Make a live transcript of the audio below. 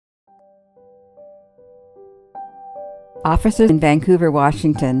Officers in Vancouver,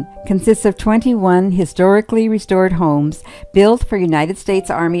 Washington consists of 21 historically restored homes built for United States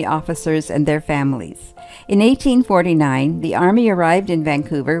Army officers and their families. In 1849, the Army arrived in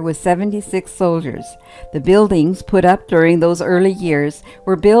Vancouver with 76 soldiers. The buildings put up during those early years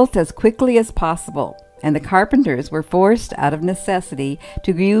were built as quickly as possible, and the carpenters were forced out of necessity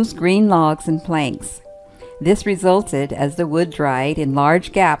to use green logs and planks. This resulted, as the wood dried, in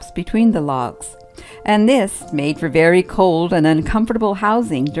large gaps between the logs, and this made for very cold and uncomfortable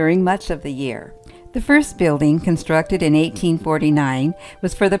housing during much of the year. The first building, constructed in 1849,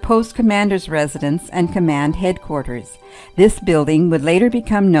 was for the post commander's residence and command headquarters. This building would later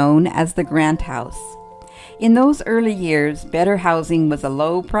become known as the Grant House. In those early years, better housing was a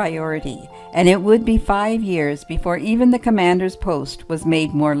low priority, and it would be 5 years before even the commander's post was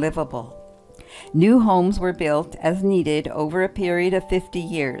made more livable. New homes were built as needed over a period of 50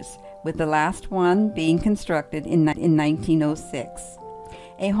 years, with the last one being constructed in 1906.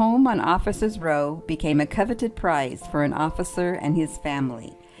 A home on Officers Row became a coveted prize for an officer and his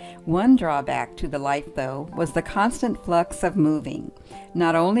family. One drawback to the life, though, was the constant flux of moving.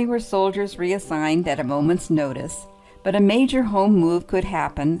 Not only were soldiers reassigned at a moment's notice, but a major home move could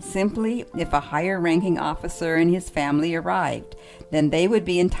happen simply if a higher-ranking officer and his family arrived. Then they would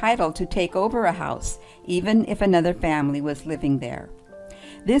be entitled to take over a house, even if another family was living there.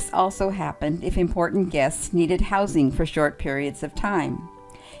 This also happened if important guests needed housing for short periods of time.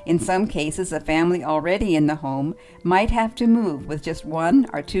 In some cases, a family already in the home might have to move with just 1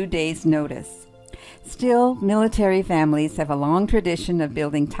 or 2 days' notice. Still, military families have a long tradition of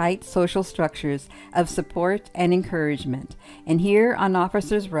building tight social structures of support and encouragement, and here on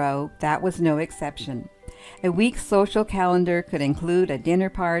Officers Row, that was no exception. A week's social calendar could include a dinner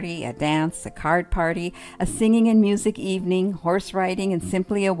party, a dance, a card party, a singing and music evening, horse riding, and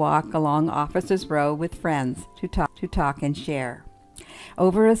simply a walk along Officers Row with friends to talk and share.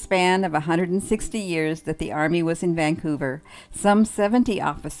 Over a span of 160 years that the Army was in Vancouver, some 70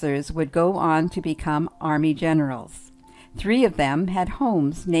 officers would go on to become Army generals. 3 of them had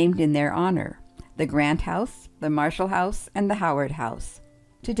homes named in their honor: the Grant House, the Marshall House, and the Howard House.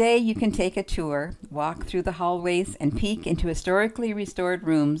 Today you can take a tour, walk through the hallways, and peek into historically restored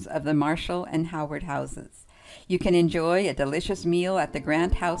rooms of the Marshall and Howard houses. You can enjoy a delicious meal at the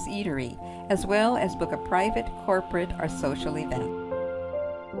Grant House Eatery, as well as book a private, corporate, or social event.